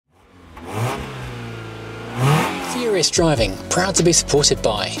Furious Driving, proud to be supported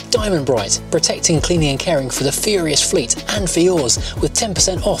by Diamond Bright, protecting, cleaning and caring for the Furious fleet and for yours with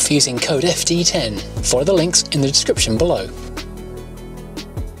 10% off using code FD10. Follow the links in the description below.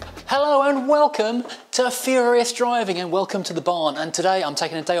 Hello and welcome to Furious Driving and welcome to the barn. And today I'm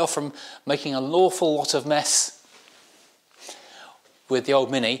taking a day off from making an awful lot of mess with the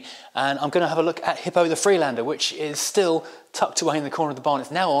old Mini, and I'm going to have a look at Hippo the Freelander, which is still tucked away in the corner of the barn.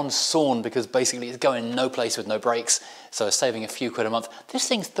 It's now on sawn because basically it's going no place with no brakes, so it's saving a few quid a month. This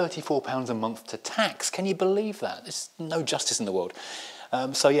thing's £34 a month to tax. Can you believe that? There's no justice in the world.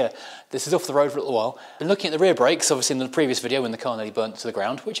 So yeah, this is off the road for a little while. Been looking at the rear brakes, obviously in the previous video when the car nearly burnt to the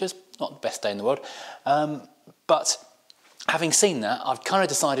ground, which is not the best day in the world. But having seen that, I've kind of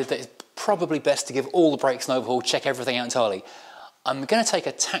decided that it's probably best to give all the brakes an overhaul, check everything out entirely. I'm going to take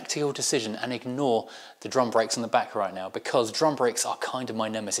a tactical decision and ignore the drum brakes on the back right now because drum brakes are kind of my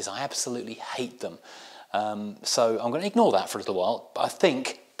nemesis. I absolutely hate them. So I'm going to ignore that for a little while. But I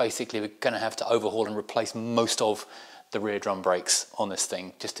think basically we're going to have to overhaul and replace most of the rear drum brakes on this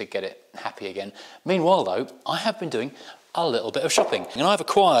thing just to get it happy again. Meanwhile though, I have been doing a little bit of shopping and I've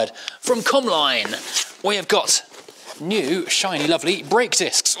acquired from Comline. We have got new shiny lovely brake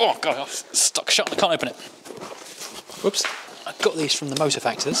discs. Oh god, I'm stuck shut, I can't open it. Whoops. I got these from the Motor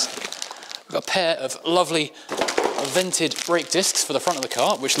Factors. We've got a pair of lovely vented brake discs for the front of the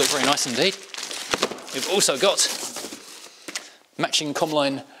car, which look very nice indeed. We've also got matching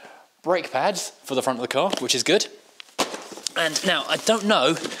Comline brake pads for the front of the car, which is good. And now, I don't know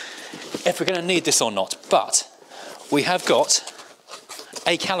if we're going to need this or not, but we have got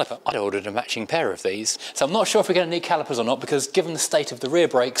a caliper. I ordered a matching pair of these, so I'm not sure if we're going to need calipers or not, because given the state of the rear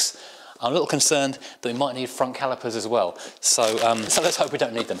brakes, I'm a little concerned that we might need front calipers as well. So let's hope we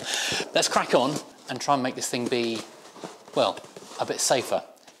don't need them. Let's crack on and try and make this thing be, well, a bit safer.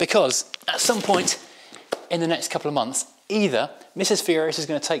 Because at some point in the next couple of months, either Mrs. Furious is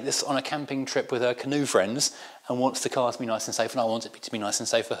going to take this on a camping trip with her canoe friends and wants the car to be nice and safe, and I want it to be nice and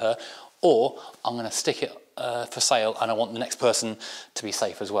safe for her, or I'm going to stick it for sale and I want the next person to be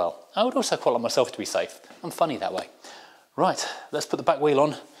safe as well. I would also quite like myself to be safe. I'm funny that way. Right, let's put the back wheel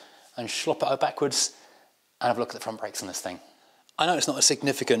on and slop it out backwards and have a look at the front brakes on this thing. I know it's not a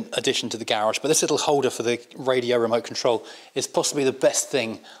significant addition to the garage, but this little holder for the radio remote control is possibly the best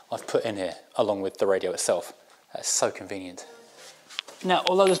thing I've put in here, along with the radio itself. That's so convenient. Now,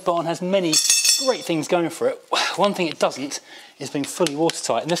 although this barn has many great things going for it, one thing it doesn't is being fully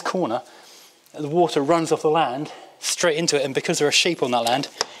watertight. In this corner, the water runs off the land straight into it, and because there are sheep on that land,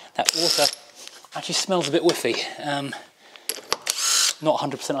 that water actually smells a bit whiffy. Not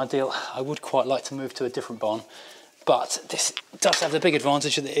 100% ideal. I would quite like to move to a different barn, but this does have the big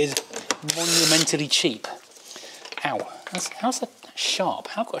advantage that it is monumentally cheap. Ow, how's that sharp?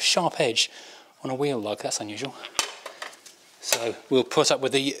 How have I got a sharp edge on a wheel lug? That's unusual. So we'll put up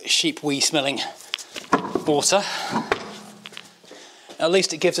with the sheep wee smelling water. At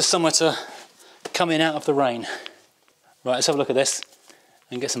least it gives us somewhere to come in out of the rain. Right, let's have a look at this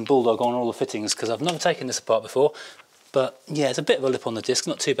and get some bulldog on all the fittings, because I've never taken this apart before. But yeah, it's a bit of a lip on the disc,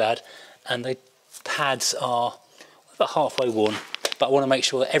 not too bad. And the pads are about halfway worn, but I want to make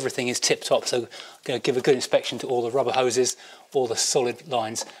sure that everything is tip top. So I'm going to give a good inspection to all the rubber hoses, all the solid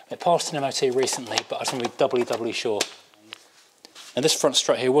lines. It passed an MOT recently, but I just want to be doubly sure. Now this front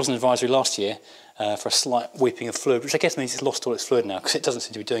strut here was an advisory last year for a slight weeping of fluid, which I guess means it's lost all its fluid now, because it doesn't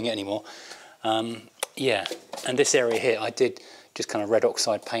seem to be doing it anymore. Yeah, and this area here, I did just kind of red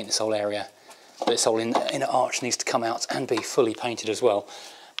oxide paint this whole area. This whole inner arch needs to come out and be fully painted as well.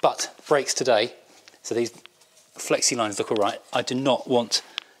 But brakes today, so these flexi lines look all right. I do not want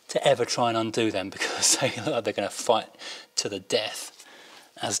to ever try and undo them because they look like they're going to fight to the death,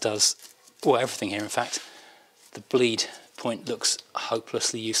 as does, well, everything here in fact. The bleed point looks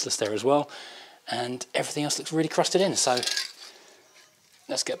hopelessly useless there as well, and everything else looks really crusted in. So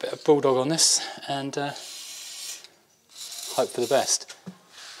let's get a bit of bulldog on this and hope for the best.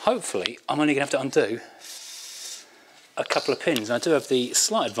 Hopefully, I'm only going to have to undo a couple of pins. And I do have the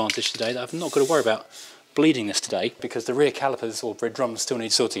slight advantage today that I've not got to worry about bleeding this today, because the rear calipers or rear drums still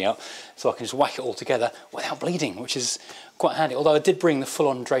need sorting out, so I can just whack it all together without bleeding, which is quite handy. Although I did bring the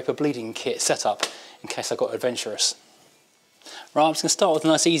full-on Draper bleeding kit set up in case I got adventurous. Right, I'm just going to start with a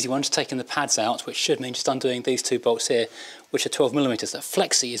nice easy one, just taking the pads out, which should mean just undoing these two bolts here, which are 12mm. That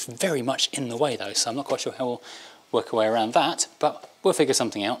flexi is very much in the way though, so I'm not quite sure how we'll work our way around that, but we'll figure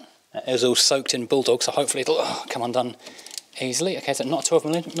something out. It was all soaked in bulldog, so hopefully it'll come undone easily. Okay, so not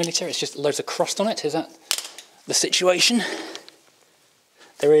 12mm, it's just loads of crust on it. Is that the situation?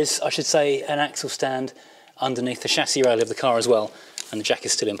 There is, I should say, an axle stand underneath the chassis rail of the car as well, and the jack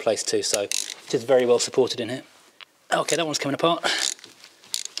is still in place too, so it is very well supported in here. Okay, that one's coming apart.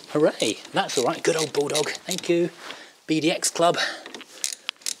 Hooray, that's all right, good old Bulldog. Thank you, BDX Club.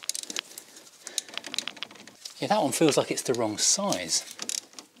 Yeah, that one feels like it's the wrong size.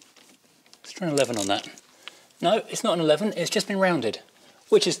 Let's try an 11 on that. No, it's not an 11, it's just been rounded,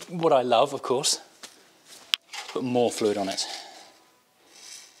 which is what I love, of course. Put more fluid on it.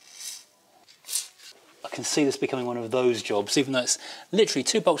 I can see this becoming one of those jobs, even though it's literally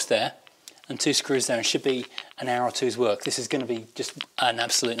 2 bolts there and 2 screws there and should be an hour or two's work. This is going to be just an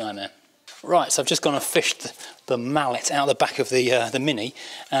absolute nightmare. Right, so I've just gone and fished the mallet out the back of the Mini,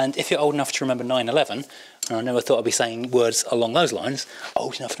 and if you're old enough to remember 911, and I never thought I'd be saying words along those lines,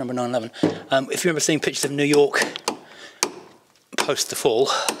 old enough to remember 911, if you remember seeing pictures of New York post the fall,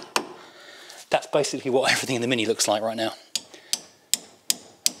 that's basically what everything in the Mini looks like right now.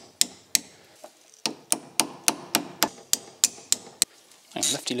 Hang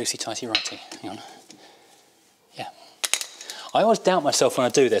on, lefty loosey tighty righty, hang on. Yeah. I always doubt myself when I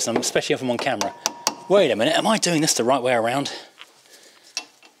do this, and especially if I'm on camera. Wait a minute, am I doing this the right way around?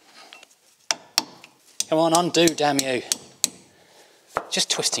 Come on, undo, damn you. Just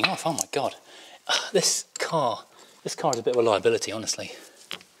twisting off, oh my God. This car is a bit of a liability, honestly.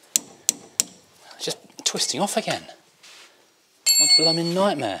 It's just twisting off again. What a blooming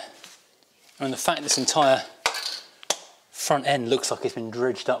nightmare. And the fact this entire front end looks like it's been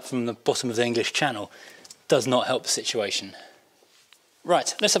dredged up from the bottom of the English Channel does not help the situation.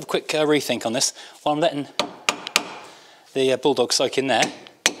 Right, let's have a quick rethink on this. While I'm letting the Bulldog soak in there,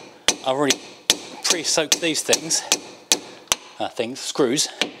 I've already pre-soaked these screws,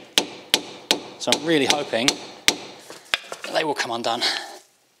 so I'm really hoping that they will come undone.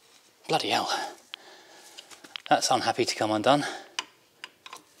 Bloody hell, that's unhappy to come undone.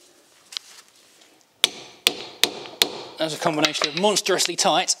 That's a combination of monstrously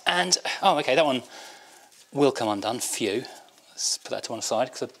tight and, oh okay, that one will come undone, phew. Let's put that to one side,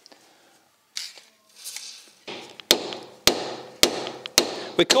 because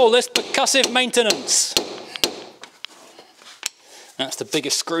we call this percussive maintenance. That's the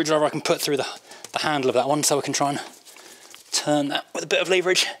biggest screwdriver I can put through the handle of that one, so we can try and turn that with a bit of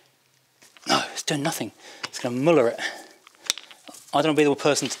leverage. No, it's doing nothing. It's going to muller it. I don't want to be the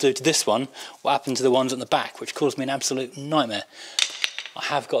person to do to this one what happened to the ones at the back, which caused me an absolute nightmare. I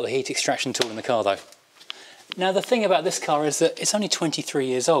have got the heat extraction tool in the car though. Now the thing about this car is that it's only 23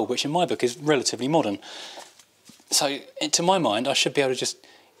 years old, which in my book is relatively modern. So to my mind, I should be able to just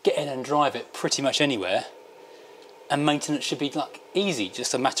get in and drive it pretty much anywhere, and maintenance should be like easy,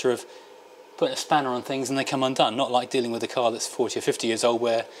 just a matter of putting a spanner on things and they come undone, not like dealing with a car that's 40 or 50 years old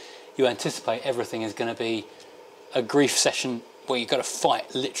where you anticipate everything is going to be a grief session where you've got to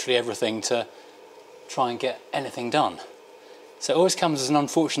fight literally everything to try and get anything done. So it always comes as an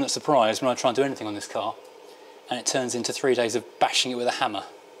unfortunate surprise when I try and do anything on this car and it turns into 3 days of bashing it with a hammer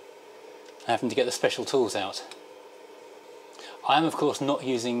and having to get the special tools out. I am of course not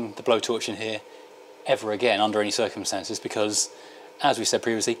using the blowtorch in here ever again under any circumstances because, as we said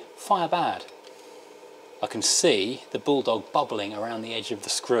previously, fire bad. I can see the Bulldog bubbling around the edge of the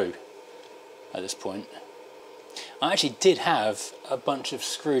screw at this point. I actually did have a bunch of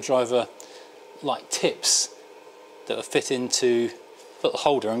screwdriver like tips that would fit into a little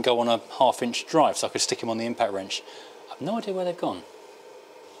holder and go on a 1/2 inch drive so I could stick them on the impact wrench. I have no idea where they've gone.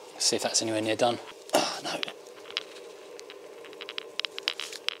 Let's see if that's anywhere near done. Oh, no.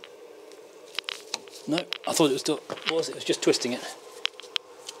 No, I thought it was just twisting it.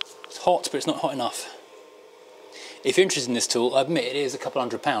 It's hot, but it's not hot enough. If you're interested in this tool, I admit it is a couple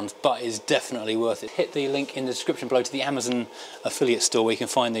 £100, but it's definitely worth it. Hit the link in the description below to the Amazon affiliate store where you can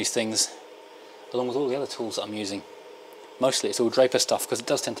find these things, along with all the other tools that I'm using. Mostly it's all Draper stuff, because it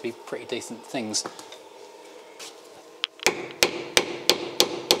does tend to be pretty decent things.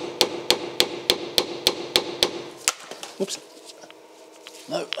 Whoops.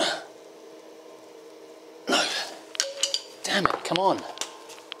 No. No. Damn it, come on.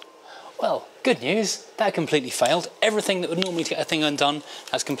 Well, good news, that completely failed. Everything that would normally get a thing undone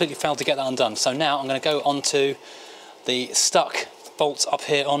has completely failed to get that undone. So now I'm going to go onto the stuck bolts up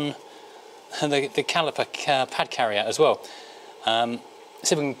here on the caliper pad carrier as well. See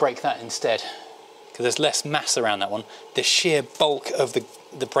if we can break that instead, because there's less mass around that one. The sheer bulk of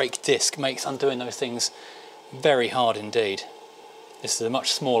the brake disc makes undoing those things very hard indeed. This is a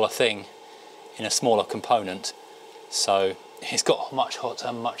much smaller thing in a smaller component, so it's got much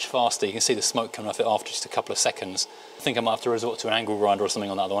hotter, much faster. You can see the smoke coming off it after just a couple of seconds. I think I might have to resort to an angle grinder or something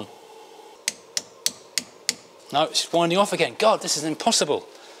on that other one. No, it's just winding off again. God, this is impossible.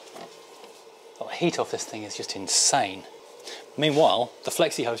 Oh, the heat off this thing is just insane. Meanwhile, the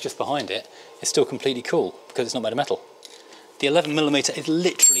flexi hose just behind it is still completely cool because it's not made of metal. The 11mm is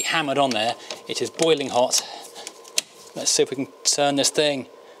literally hammered on there. It is boiling hot. Let's see if we can turn this thing.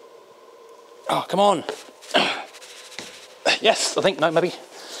 Oh, come on. Yes, I think, no, maybe.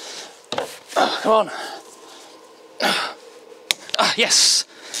 Come on. Yes.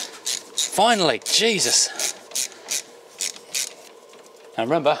 Finally, Jesus. And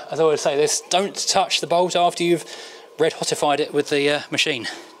remember, as I always say this, don't touch the bolt after you've red hotified it with the machine.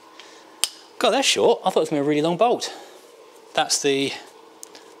 God, that's short. I thought it was going to be a really long bolt. That's the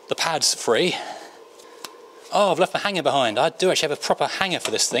pad's free. Oh, I've left my hanger behind. I do actually have a proper hanger for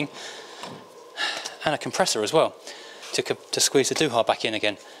this thing. And a compressor as well to squeeze the doohar back in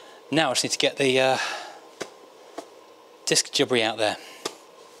again. Now I just need to get the disc jibbery out there.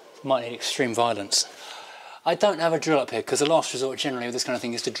 Might need extreme violence. I don't have a drill up here because the last resort generally with this kind of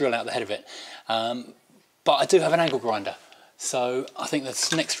thing is to drill out the head of it. But I do have an angle grinder. So I think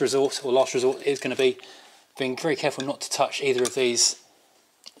the next resort or last resort is going to be being very careful not to touch either of these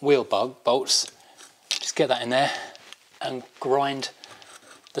wheel bolts. Just get that in there and grind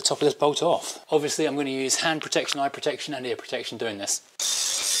the top of this bolt off. Obviously I'm going to use hand protection, eye protection and ear protection doing this.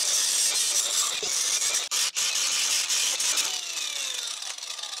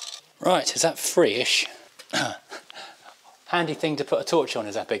 Right, is that free-ish? Handy thing to put a torch on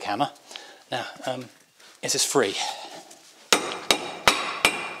is that big hammer. Now, is this free?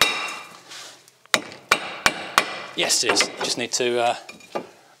 Yes it is. Just need to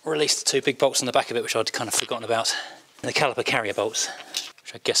release the two big bolts on the back of it, which I'd kind of forgotten about. And the caliper carrier bolts,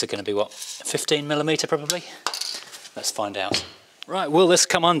 which I guess are going to be what, 15mm probably? Let's find out. Right, will this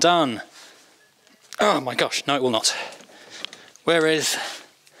come undone? Oh my gosh, no it will not. Where is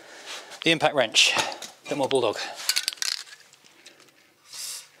the impact wrench? A bit more bulldog.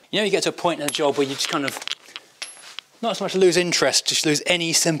 You know, you get to a point in a job where you just kind of, not so much lose interest, just lose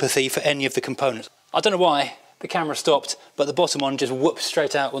any sympathy for any of the components. I don't know why the camera stopped, but the bottom one just whooped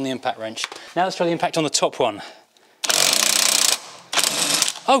straight out on the impact wrench. Now let's try the impact on the top one.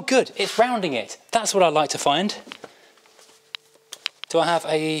 Oh good, it's rounding it. That's what I'd like to find. Do I have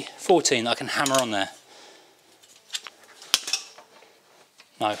a 14 that I can hammer on there?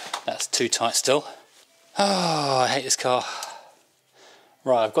 No, that's too tight still. Oh, I hate this car.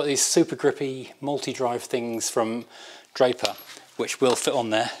 Right, I've got these super grippy multi-drive things from Draper, which will fit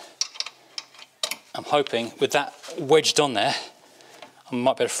on there. I'm hoping with that wedged on there, I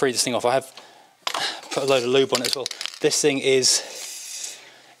might be able to free this thing off. I have put a load of lube on it as well. This thing is,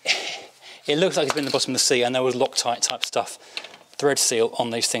 it looks like it's been in the bottom of the sea, and there was Loctite type stuff, thread seal on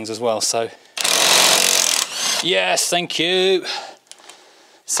these things as well, so. Yes, thank you.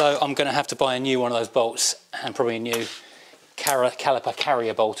 So I'm gonna have to buy a new one of those bolts and probably a new caliper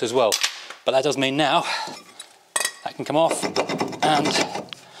carrier bolt as well. But that does mean now that can come off and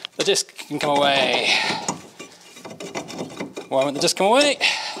the disc can come away. Why won't the disc come away?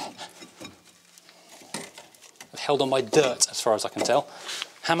 I've held on by dirt as far as I can tell.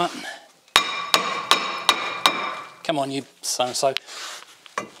 Hammer. Come on, you so-and-so.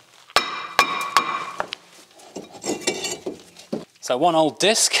 So one old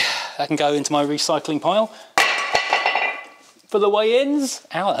disc, that can go into my recycling pile. For the weigh-ins,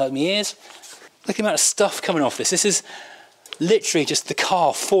 ow, that hurt my ears. Look at the amount of stuff coming off this. This is literally just the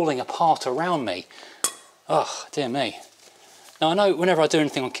car falling apart around me. Oh, dear me. Now I know whenever I do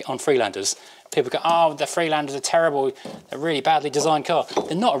anything on Freelanders, people go, oh, the Freelanders are terrible, they're a really badly designed car.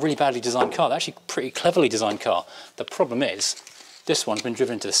 They're not a really badly designed car, they're actually a pretty cleverly designed car. The problem is, this one's been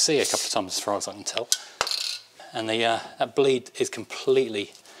driven into the sea a couple of times as far as I can tell. And that bleed is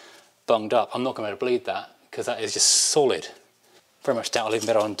completely bunged up. I'm not going to be able to bleed that because that is just solid. Very much doubt I'll even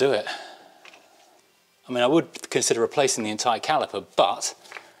be able to undo it. I mean, I would consider replacing the entire caliper, but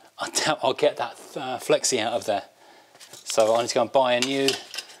I doubt I'll get that flexi out of there. So I need to go and buy a new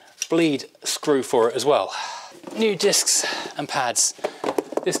bleed screw for it as well. New discs and pads.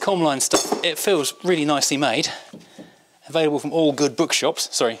 This Comline stuff, it feels really nicely made. Available from all good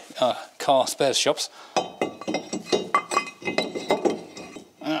bookshops, sorry, car spares shops.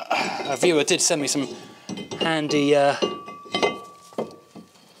 A viewer did send me some handy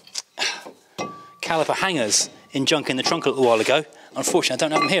caliper hangers in junk in the trunk a little while ago. Unfortunately, I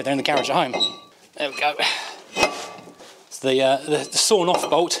don't have them here, they're in the garage at home. There we go. So the sawn off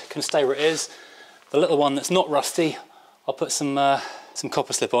bolt can stay where it is. The little one that's not rusty, I'll put some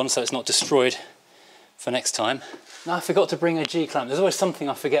copper slip on so it's not destroyed for next time. Now I forgot to bring a G-clamp. There's always something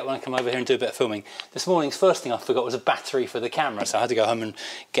I forget when I come over here and do a bit of filming. This morning's first thing I forgot was a battery for the camera, so I had to go home and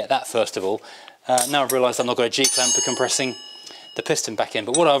get that first of all. Now I've realised I've not got a G-clamp for compressing the piston back in.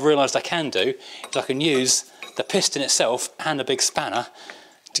 But what I've realised I can do is I can use the piston itself and a big spanner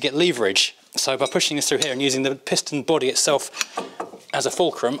to get leverage. So by pushing this through here and using the piston body itself as a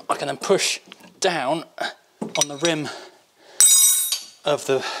fulcrum, I can then push down on the rim of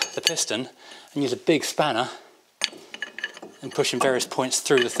the piston and use a big spanner and push in various points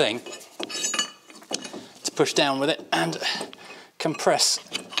through the thing to push down with it and compress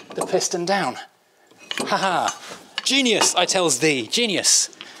the piston down. Haha! Genius, I tells thee, genius!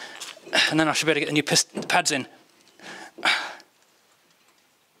 And then I should be able to get the new piston pads in.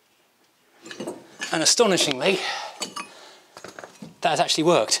 And astonishingly, that has actually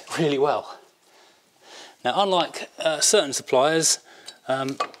worked really well. Now, unlike certain suppliers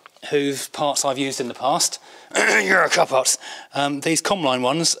whose parts I've used in the past, you're a cop-out, these Comline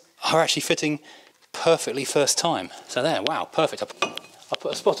ones are actually fitting perfectly first time. So there, wow, perfect. I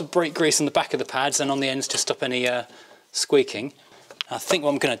put a spot of brake grease on the back of the pads and on the ends to stop any squeaking. I think what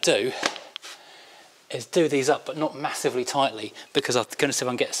I'm going to do is do these up, but not massively tightly, because I'm going to see if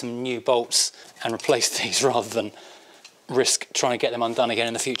I can get some new bolts and replace these rather than risk trying to get them undone again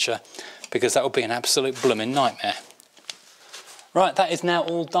in the future, because that would be an absolute blooming nightmare. Right, that is now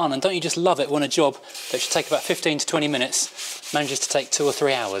all done, and don't you just love it when a job that should take about 15 to 20 minutes manages to take 2 or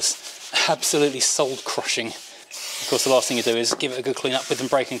 3 hours? Absolutely soul crushing. Of course, the last thing you do is give it a good clean up with the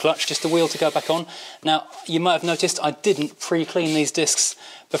brake and clutch, just the wheel to go back on. Now, you might have noticed I didn't pre-clean these discs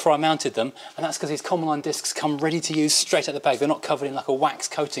before I mounted them, and that's because these Comline discs come ready to use straight out the bag. They're not covered in like a wax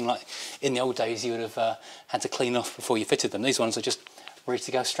coating like in the old days you would have had to clean off before you fitted them. These ones are just ready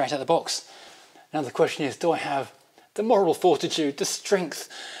to go straight out the box. Now the question is, do I have the moral fortitude, the strength,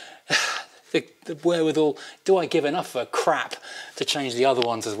 the wherewithal? Do I give enough of a crap to change the other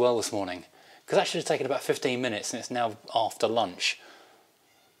ones as well this morning? Because that should have taken about 15 minutes and it's now after lunch.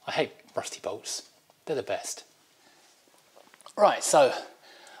 I hate rusty bolts. They're the best. Right, so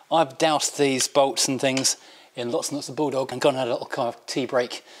I've doused these bolts and things in lots and lots of Bulldog and gone and had a little kind of tea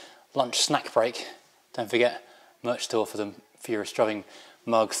break, lunch snack break. Don't forget, merch store for the Furious Driving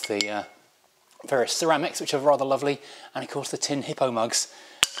mugs, the various ceramics, which are rather lovely, and of course the tin Hippo mugs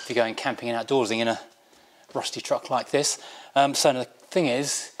if you're going camping and outdoorsing in a rusty truck like this. So the thing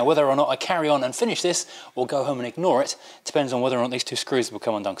is, whether or not I carry on and finish this or go home and ignore it depends on whether or not these 2 screws will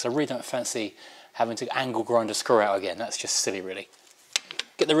come undone, because I really don't fancy having to angle grind a screw out again. That's just silly, really.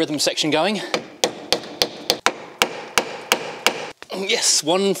 Get the rhythm section going. Yes,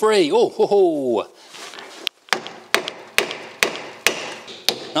 1 free. Oh, ho, ho.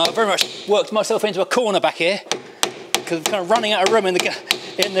 Now, I've very much worked myself into a corner back here because I'm kind of running out of room in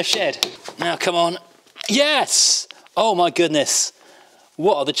the shed. Now, come on. Yes! Oh my goodness.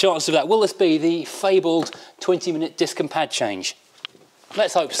 What are the chances of that? Will this be the fabled 20-minute disc and pad change?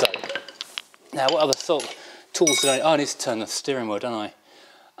 Let's hope so. Now, what other tools do I need? Oh, I need to turn the steering wheel, don't I?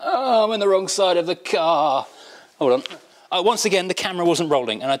 Oh, I'm in the wrong side of the car. Hold on. Oh, once again, the camera wasn't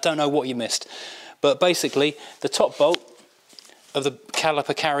rolling, and I don't know what you missed. But basically, the top bolt of the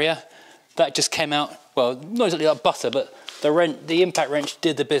caliper carrier, that just came out, well, not exactly like butter, but the impact wrench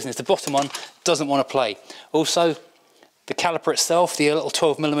did the business. The bottom one doesn't want to play. Also, the caliper itself, the little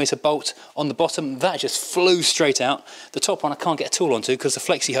 12mm bolt on the bottom, that just flew straight out. The top one I can't get a tool onto because the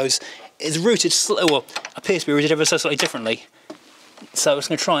flexi hose is routed, well, appears to be routed ever so slightly differently. So I was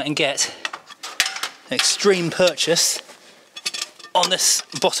going to try and get an extreme purchase on this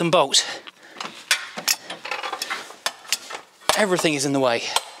bottom bolt. Everything is in the way.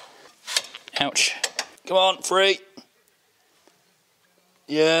 Ouch. Come on, free.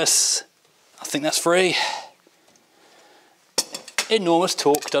 Yes, I think that's free. Enormous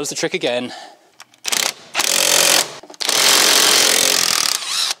torque does the trick again.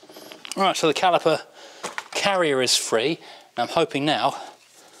 Right, so the caliper carrier is free. And I'm hoping now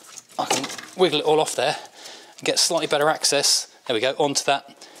I can wiggle it all off there and get slightly better access, there we go, onto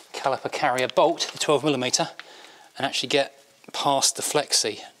that caliper carrier bolt, the 12mm, and actually get past the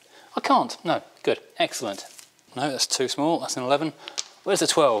flexi. I can't, no, good, excellent. No, that's too small, that's an 11. Where's the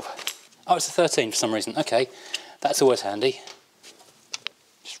 12? Oh, it's a 13 for some reason, okay. That's always handy.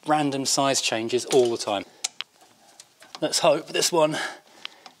 Just random size changes all the time. Let's hope this one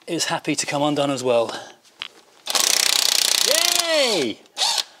is happy to come undone as well. Yay!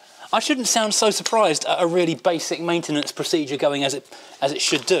 I shouldn't sound so surprised at a really basic maintenance procedure going as it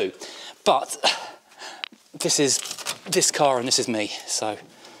should do, but this is this car and this is me, so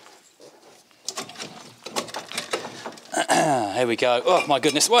here we go. Oh my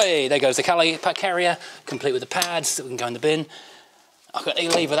goodness, way there goes the caliper carrier, complete with the pads that we can go in the bin. I'll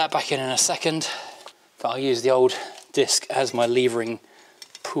lever that back in a second, but I'll use the old disc as my levering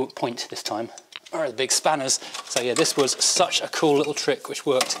point this time. Where are the big spanners? So yeah, this was such a cool little trick which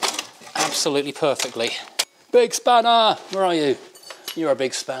worked absolutely perfectly. Big spanner, where are you? You're a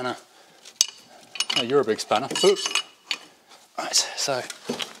big spanner. Oh, you're a big spanner. Oops. Right, so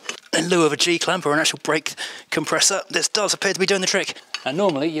in lieu of a G-clamp or an actual brake compressor, this does appear to be doing the trick. And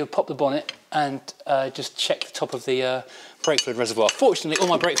normally you pop the bonnet and just check the top of the brake fluid reservoir. Fortunately, all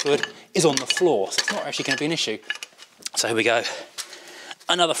my brake fluid is on the floor, so it's not actually going to be an issue. So here we go.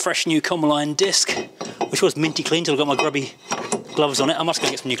 Another fresh new Comline disc, which was minty clean till I got my grubby gloves on it. I must go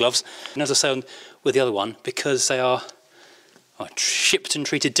and get some new gloves. And as I say with the other one, because they are shipped and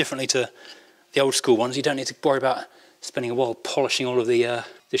treated differently to the old school ones, you don't need to worry about spending a while polishing all of the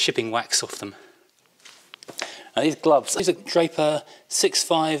shipping wax off them. Now these gloves, these are Draper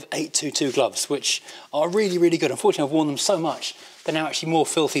 65822 gloves, which are really, really good. Unfortunately, I've worn them so much, they're now actually more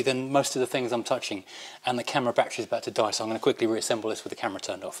filthy than most of the things I'm touching, and the camera battery is about to die, so I'm going to quickly reassemble this with the camera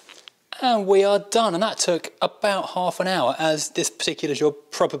turned off. And we are done, and that took about half an hour, as this particular job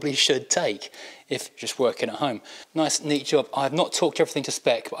probably should take if you're just working at home. Nice, neat job. I have not torqued everything to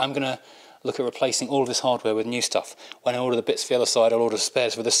spec, but I'm going to look at replacing all of this hardware with new stuff. When I order the bits for the other side, I'll order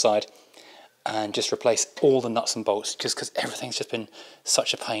spares for this side, and just replace all the nuts and bolts, just because everything's just been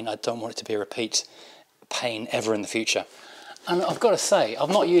such a pain. I don't want it to be a repeat pain ever in the future. And I've got to say,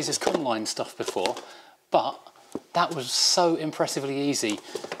 I've not used this Comline stuff before, but that was so impressively easy.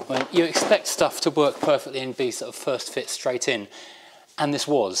 When you expect stuff to work perfectly and be sort of first fit straight in, and this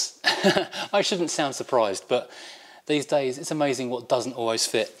was. I shouldn't sound surprised, but these days it's amazing what doesn't always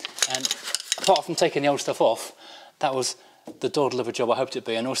fit. And apart from taking the old stuff off, that was the doddle of a job I hoped it'd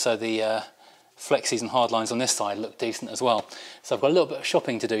be, and also the flexies and hard lines on this side look decent as well. So I've got a little bit of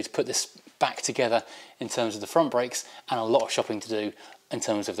shopping to do to put this back together in terms of the front brakes, and a lot of shopping to do in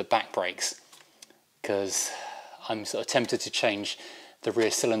terms of the back brakes, because I'm sort of tempted to change the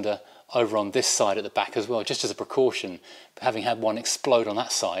rear cylinder over on this side at the back as well, just as a precaution. But having had one explode on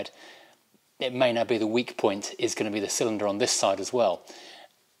that side, it may now be the weak point is going to be the cylinder on this side as well.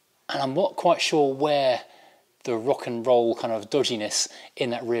 And I'm not quite sure where the rock and roll kind of dodginess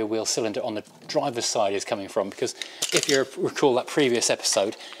in that rear wheel cylinder on the driver's side is coming from, because if you recall that previous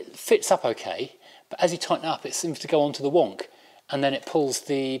episode, it fits up okay, but as you tighten up it seems to go onto the wonk, and then it pulls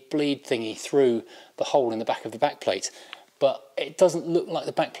the bleed thingy through the hole in the back of the back plate, but it doesn't look like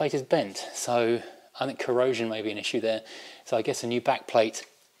the back plate is bent, so I think corrosion may be an issue there. So I guess a new back plate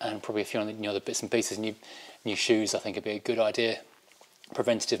and probably a few other bits and pieces, new shoes I think would be a good idea.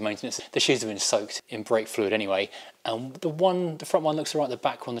 Preventative maintenance. The shoes have been soaked in brake fluid anyway, and the front one looks alright, the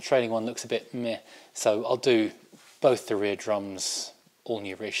back one, the trailing one looks a bit meh. So I'll do both the rear drums, all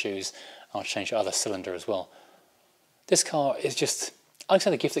new rear shoes. I'll change the other cylinder as well. This car is just, I'd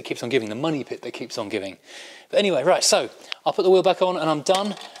say the gift that keeps on giving, the money pit that keeps on giving. But anyway, right, so I'll put the wheel back on and I'm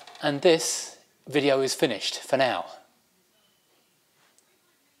done, and this video is finished for now.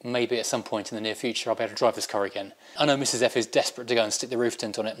 Maybe at some point in the near future I'll be able to drive this car again. I know Mrs F is desperate to go and stick the roof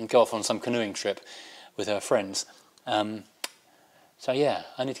tint on it and go off on some canoeing trip with her friends. So yeah,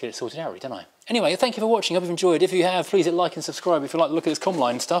 I need to get it sorted out really, don't I? Anyway, thank you for watching, I hope you've enjoyed. If you have, please hit like and subscribe. If you like to look at this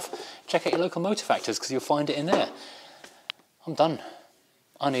Comline stuff, check out your local Motor Factors, because you'll find it in there. I'm done.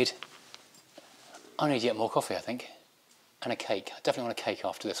 I need yet more coffee, I think. And a cake. I definitely want a cake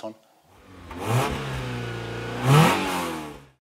after this one.